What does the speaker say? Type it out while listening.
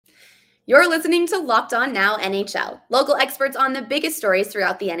You're listening to Locked On Now NHL, local experts on the biggest stories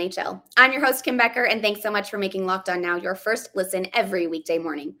throughout the NHL. I'm your host, Kim Becker, and thanks so much for making Locked On Now your first listen every weekday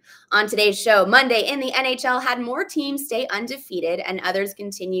morning. On today's show, Monday in the NHL had more teams stay undefeated and others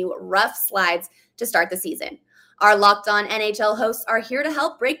continue rough slides to start the season. Our Locked On NHL hosts are here to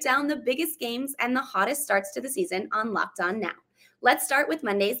help break down the biggest games and the hottest starts to the season on Locked On Now. Let's start with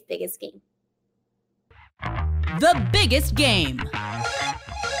Monday's biggest game. The biggest game.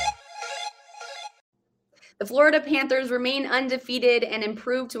 The Florida Panthers remain undefeated and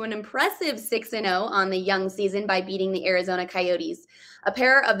improved to an impressive 6-0 on the young season by beating the Arizona Coyotes. A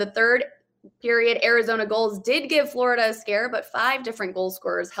pair of the third period Arizona goals did give Florida a scare, but 5 different goal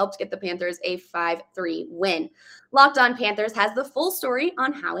scorers helped get the Panthers a 5-3 win. Locked On Panthers has the full story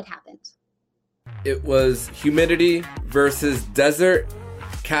on how it happened. It was humidity versus desert,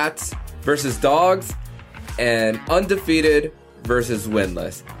 cats versus dogs, and undefeated versus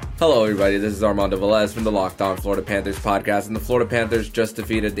winless. Hello, everybody. This is Armando Velez from the Locked On Florida Panthers podcast, and the Florida Panthers just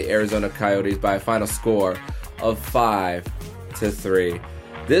defeated the Arizona Coyotes by a final score of 5-3.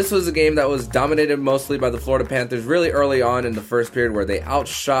 This was a game that was dominated mostly by the Florida Panthers really early on in the first period, where they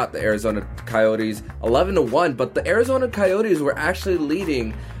outshot the Arizona Coyotes 11-1, but the Arizona Coyotes were actually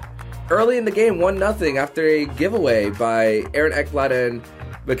leading early in the game 1-0 after a giveaway by Aaron Ekblad and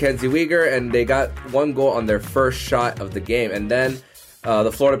Mackenzie Weegar, and they got one goal on their first shot of the game, and then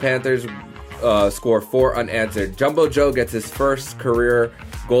the Florida Panthers score 4 unanswered. Jumbo Joe gets his first career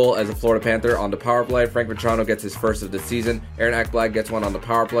goal as a Florida Panther on the power play. Frank Vatrano gets his first of the season. Aaron Ekblad gets one on the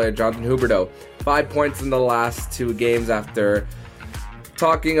power play. Jonathan Huberdeau, 5 points in the last 2 games after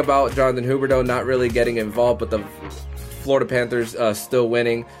talking about Jonathan Huberdeau not really getting involved, but the Florida Panthers still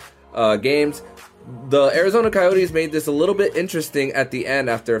winning games. The Arizona Coyotes made this a little bit interesting at the end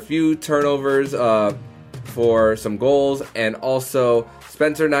after a few turnovers for some goals, and also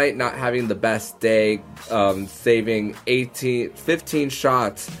Spencer Knight not having the best day, saving 15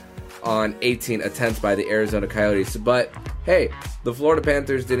 shots on 18 attempts by the Arizona Coyotes. But hey, the Florida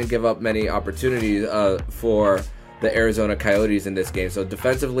Panthers didn't give up many opportunities for the Arizona Coyotes in this game. So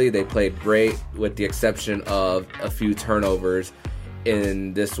defensively, they played great with the exception of a few turnovers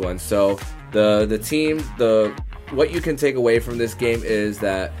in this one. So the team, what you can take away from this game is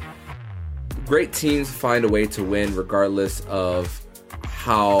that great teams find a way to win regardless of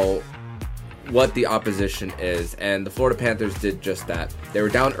what the opposition is, and the Florida Panthers did just that. They were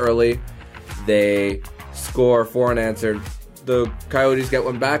down early, they score 4 unanswered, the Coyotes get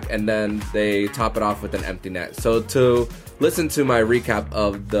one back, and then they top it off with an empty net. So to listen to my recap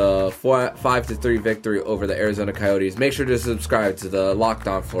of the 5-3 victory over the Arizona Coyotes, make sure to subscribe to the Locked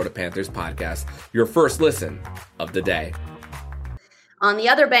On Florida Panthers podcast, your first listen of the day. On the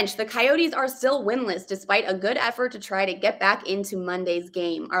other bench, the Coyotes are still winless despite a good effort to try to get back into Monday's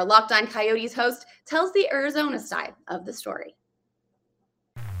game. Our Locked On Coyotes host tells the Arizona side of the story.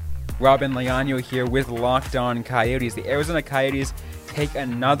 Robin Leano here with Locked On Coyotes. The Arizona Coyotes take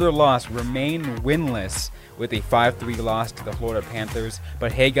another loss, remain winless with a 5-3 loss to the Florida Panthers.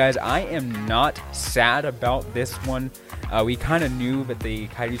 But hey guys, I am not sad about this one. We kind of knew that the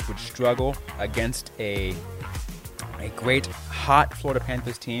Coyotes would struggle against a great, hot Florida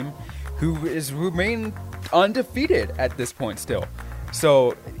Panthers team who is remain undefeated at this point still.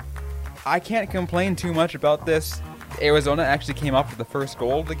 So I can't complain too much about this. Arizona actually came up with the first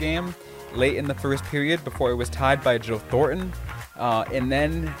goal of the game late in the first period before it was tied by Joe Thornton. And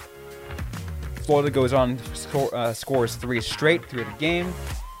then Florida goes on, scores 3 straight through the game.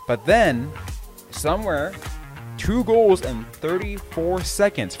 But then, somewhere, 2 goals in 34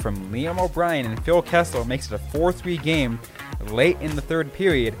 seconds from Liam O'Brien and Phil Kessel makes it a 4-3 game late in the third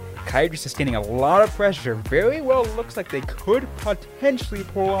period. Coyotes sustaining a lot of pressure. Very well looks like they could potentially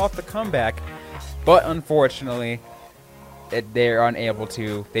pull off the comeback, but unfortunately, they're unable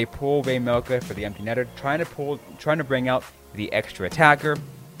to. They pull Vejmelka for the empty netter, trying to bring out the extra attacker.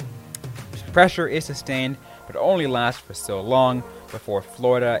 Pressure is sustained, but only lasts for so long before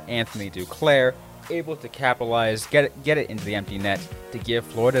Florida Anthony Duclair able to capitalize, get it into the empty net to give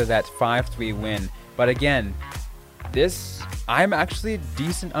Florida that 5-3 win. But again, I'm actually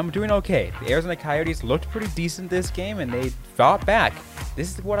decent. I'm doing okay. The Arizona Coyotes looked pretty decent this game, and they fought back.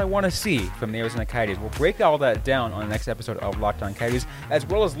 This is what I want to see from the Arizona Coyotes. We'll break all that down on the next episode of Locked On Coyotes, as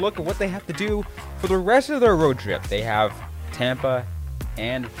well as look at what they have to do for the rest of their road trip. They have Tampa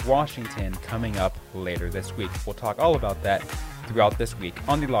and Washington coming up later this week. We'll talk all about that throughout this week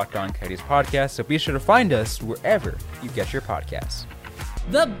on the Locked On Coyotes podcast, so be sure to find us wherever you get your podcasts.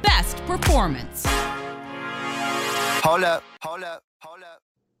 The best performance. Hold up.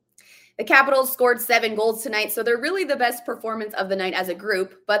 The Capitals scored 7 goals tonight, so they're really the best performance of the night as a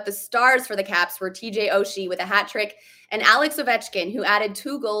group. But the stars for the Caps were TJ Oshie with a hat trick and Alex Ovechkin, who added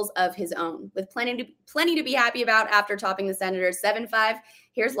 2 goals of his own. With plenty to be happy about after topping the Senators 7-5,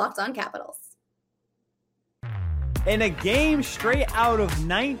 here's Locked On Capitals. In a game straight out of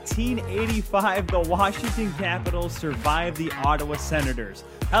 1985, the Washington Capitals survived the Ottawa Senators.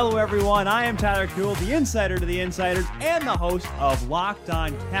 Hello everyone, I am Tyler Kuhl, the insider to the insiders and the host of Locked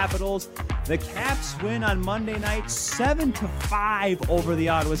On Capitals. The Caps win on Monday night 7-5 over the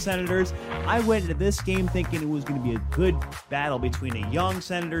Ottawa Senators. I went into this game thinking it was going to be a good battle between a young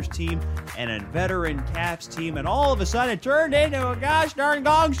Senators team and a veteran Caps team, and all of a sudden it turned into a gosh darn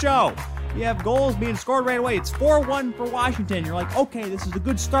gong show. You have goals being scored right away. It's 4-1 for Washington. You're like, okay, this is a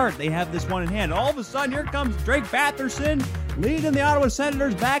good start. They have this one in hand. All of a sudden, here comes Drake Batherson leading the Ottawa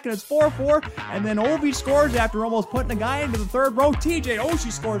Senators back, and it's 4-4. And then Ovi scores after almost putting a guy into the third row. TJ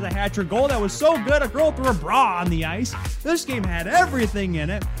Oshie scores a hat-trick goal that was so good, a girl threw a bra on the ice. This game had everything in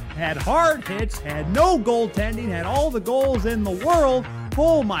it. Had hard hits, had no goaltending, had all the goals in the world.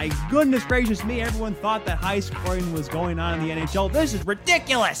 Oh my goodness gracious me. Everyone thought that high scoring was going on in the NHL. This is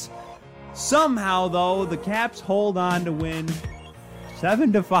ridiculous. Somehow, though, the Caps hold on to win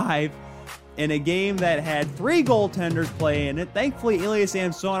 7-5 in a game that had 3 goaltenders play in it. Thankfully, Ilya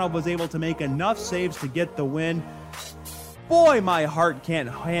Samsonov was able to make enough saves to get the win. Boy, my heart can't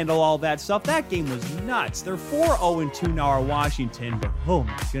handle all that stuff. That game was nuts. They're 4-0-2 now at Washington, but oh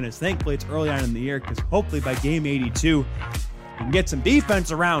my goodness, thankfully it's early on in the year because hopefully by game 82, we can get some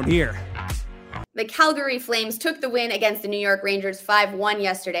defense around here. The Calgary Flames took the win against the New York Rangers 5-1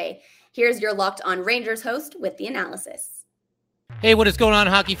 yesterday. Here's your Locked On Rangers host with the analysis. Hey, what is going on,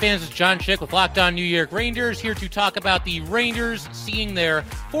 hockey fans? It's John Schick with Locked On New York Rangers, here to talk about the Rangers seeing their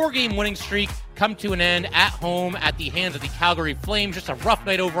 4-game winning streak come to an end at home at the hands of the Calgary Flames. Just a rough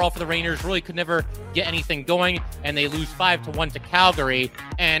night overall for the Rangers. Really could never get anything going, and they lose 5-1 to Calgary.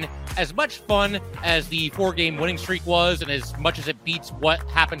 And as much fun as the 4-game winning streak was, and as much as it beats what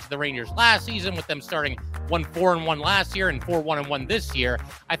happened to the Rangers last season with them starting 1-4-1 last year and 4-1-1 this year,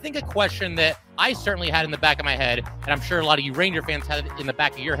 I think a question that I certainly had in the back of my head, and I'm sure a lot of you Ranger fans had it in the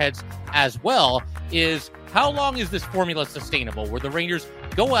back of your heads as well, is how long is this formula sustainable, where the Rangers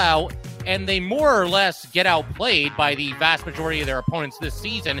go out and they more or less get outplayed by the vast majority of their opponents this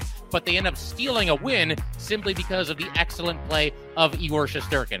season, but they end up stealing a win simply because of the excellent play of Igor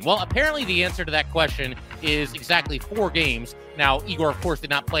Shesterkin? Well, apparently the answer to that question is exactly 4 games. Now, Igor, of course, did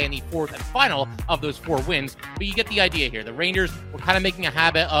not play in the 4th and final of those 4 wins, but you get the idea here. The Rangers were kind of making a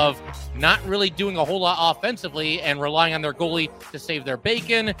habit of not really doing a whole lot offensively and relying on their goalie to save their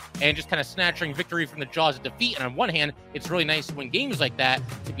bacon and just kind of snatching victory from the jaws of defeat. And on one hand, it's really nice to win games like that,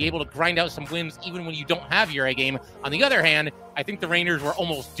 to be able to grind out some wins even when you don't have your A game. On the other hand, I think the Rangers were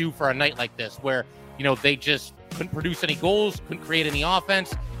almost due for a night like this where, you know, they just couldn't produce any goals, couldn't create any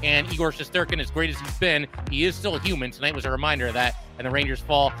offense, and Igor Shesterkin, as great as he's been, he is still human. Tonight was a reminder of that, and the Rangers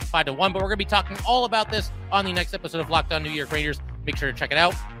fall 5-1, but we're going to be talking all about this on the next episode of Locked On New York Rangers. Make sure to check it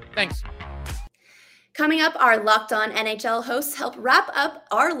out. Thanks. Coming up, our Locked On NHL hosts help wrap up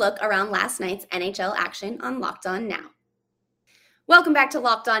our look around last night's NHL action on Locked On Now. Welcome back to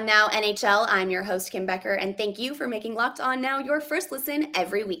Locked On Now NHL. I'm your host, Kim Becker, and thank you for making Locked On Now your first listen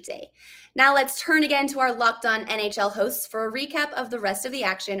every weekday. Now let's turn again to our Locked On NHL hosts for a recap of the rest of the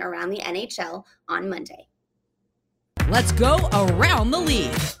action around the NHL on Monday. Let's go around the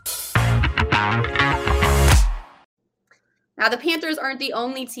league. Now, the Panthers aren't the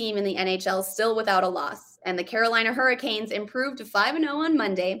only team in the NHL still without a loss, and the Carolina Hurricanes improved to 5-0 on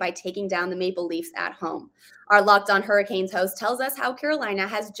Monday by taking down the Maple Leafs at home. Our Locked On Hurricanes host tells us how Carolina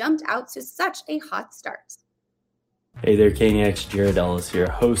has jumped out to such a hot start. Hey there, Caniacs, Jared Ellis here,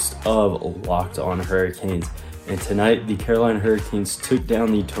 host of Locked On Hurricanes. And tonight, the Carolina Hurricanes took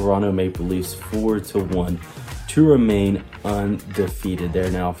down the Toronto Maple Leafs 4-1 to remain undefeated. They're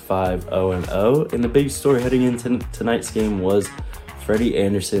now 5-0-0. And the big story heading into tonight's game was Freddie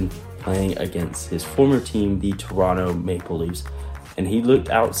Andersen playing against his former team, the Toronto Maple Leafs. And he looked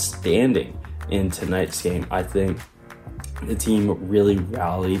outstanding in tonight's game. I think the team really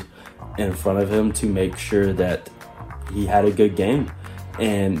rallied in front of him to make sure that he had a good game.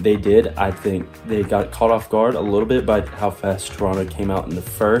 And they did. I think they got caught off guard a little bit by how fast Toronto came out in the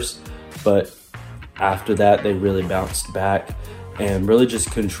first. But after that, they really bounced back and really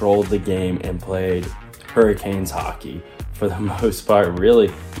just controlled the game and played Hurricanes hockey for the most part.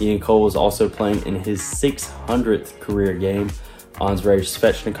 Really, Ian Cole was also playing in his 600th career game. Andrei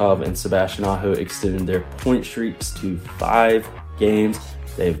Svechnikov and Sebastian Aho extended their point streaks to 5 games.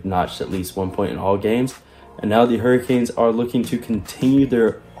 They've notched at least 1 point in all games. And now the Hurricanes are looking to continue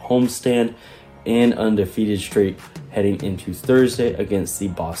their homestand and undefeated streak heading into Thursday against the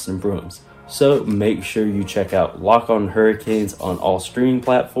Boston Bruins. So make sure you check out Locked On Hurricanes on all streaming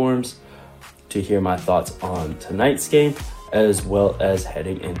platforms to hear my thoughts on tonight's game, as well as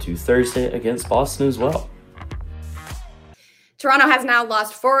heading into Thursday against Boston as well. Toronto has now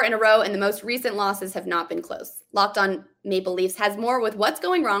lost 4 in a row, and the most recent losses have not been close. Locked On Maple Leafs has more with what's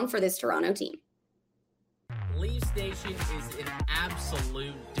going wrong for this Toronto team. Leafs Nation is in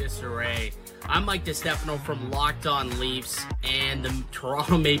absolute disarray. I'm Mike DiStefano from Locked On Leafs, and the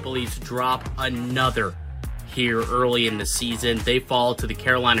Toronto Maple Leafs drop another here early in the season. They fall to the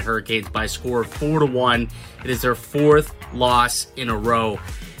Carolina Hurricanes by a score of 4-1. It is their 4th loss in a row.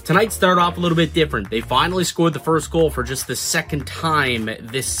 Tonight started off a little bit different. They finally scored the first goal for just the second time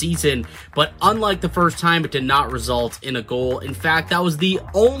this season, but unlike the first time, it did not result in a goal. In fact, that was the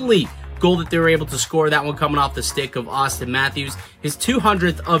only goal that they were able to score, that one coming off the stick of Auston Matthews, his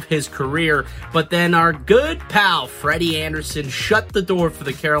 200th of his career. But then our good pal Freddie Anderson shut the door for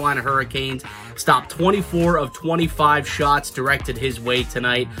the Carolina Hurricanes, stopped 24 of 25 shots directed his way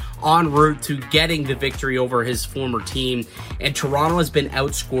tonight, en route to getting the victory over his former team. And Toronto has been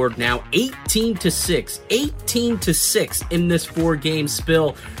outscored now 18-6 in this 4-game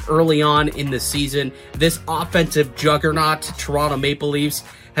spill early on in the season. This offensive juggernaut, Toronto Maple Leafs,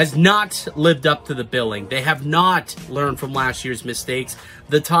 has not lived up to the billing. They have not learned from last year's mistakes.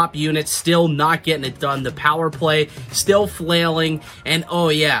 The top unit still not getting it done. The power play still flailing. And oh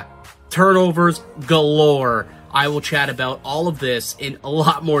yeah, turnovers galore. I will chat about all of this in a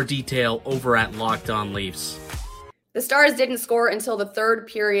lot more detail over at Locked On Leafs. The Stars didn't score until the third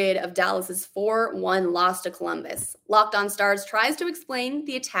period of Dallas's 4-1 loss to Columbus. Locked On Stars tries to explain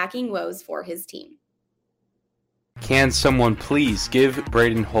the attacking woes for his team. Can someone please give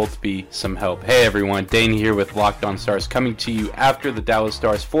Braden Holtby some help? Hey everyone, Dane here with Locked On Stars, coming to you after the Dallas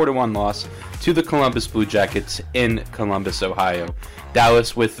Stars 4-1 loss to the Columbus Blue Jackets in Columbus, Ohio.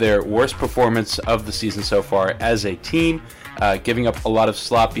 Dallas with their worst performance of the season so far as a team, giving up a lot of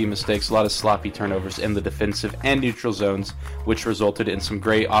sloppy mistakes, a lot of sloppy turnovers in the defensive and neutral zones, which resulted in some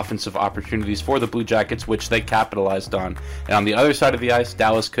great offensive opportunities for the Blue Jackets, which they capitalized on. And on the other side of the ice,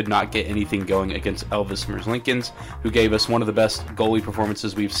 Dallas could not get anything going against Elvis Merzlikins, who gave us one of the best goalie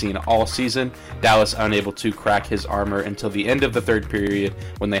performances we've seen all season. Dallas unable to crack his armor until the end of the third period,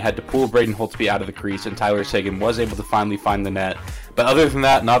 when they had to pull Braden Holtby out of the crease, and Tyler Seguin was able to finally find the net. But other than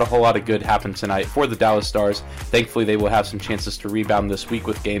that, not a whole lot of good happened tonight for the Dallas Stars. Thankfully, they will have some chances to rebound this week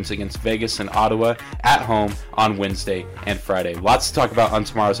with games against Vegas and Ottawa at home on Wednesday and Friday. Lots to talk about on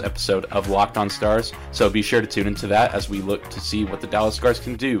tomorrow's episode of Locked On Stars, so be sure to tune into that as we look to see what the Dallas Stars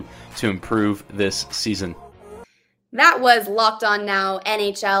can do to improve this season. That was Locked On Now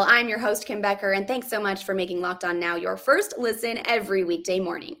NHL. I'm your host, Kim Becker, and thanks so much for making Locked On Now your first listen every weekday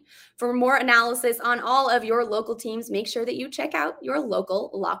morning. For more analysis on all of your local teams, make sure that you check out your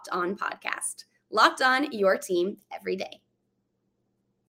local Locked On podcast. Locked On, your team every day.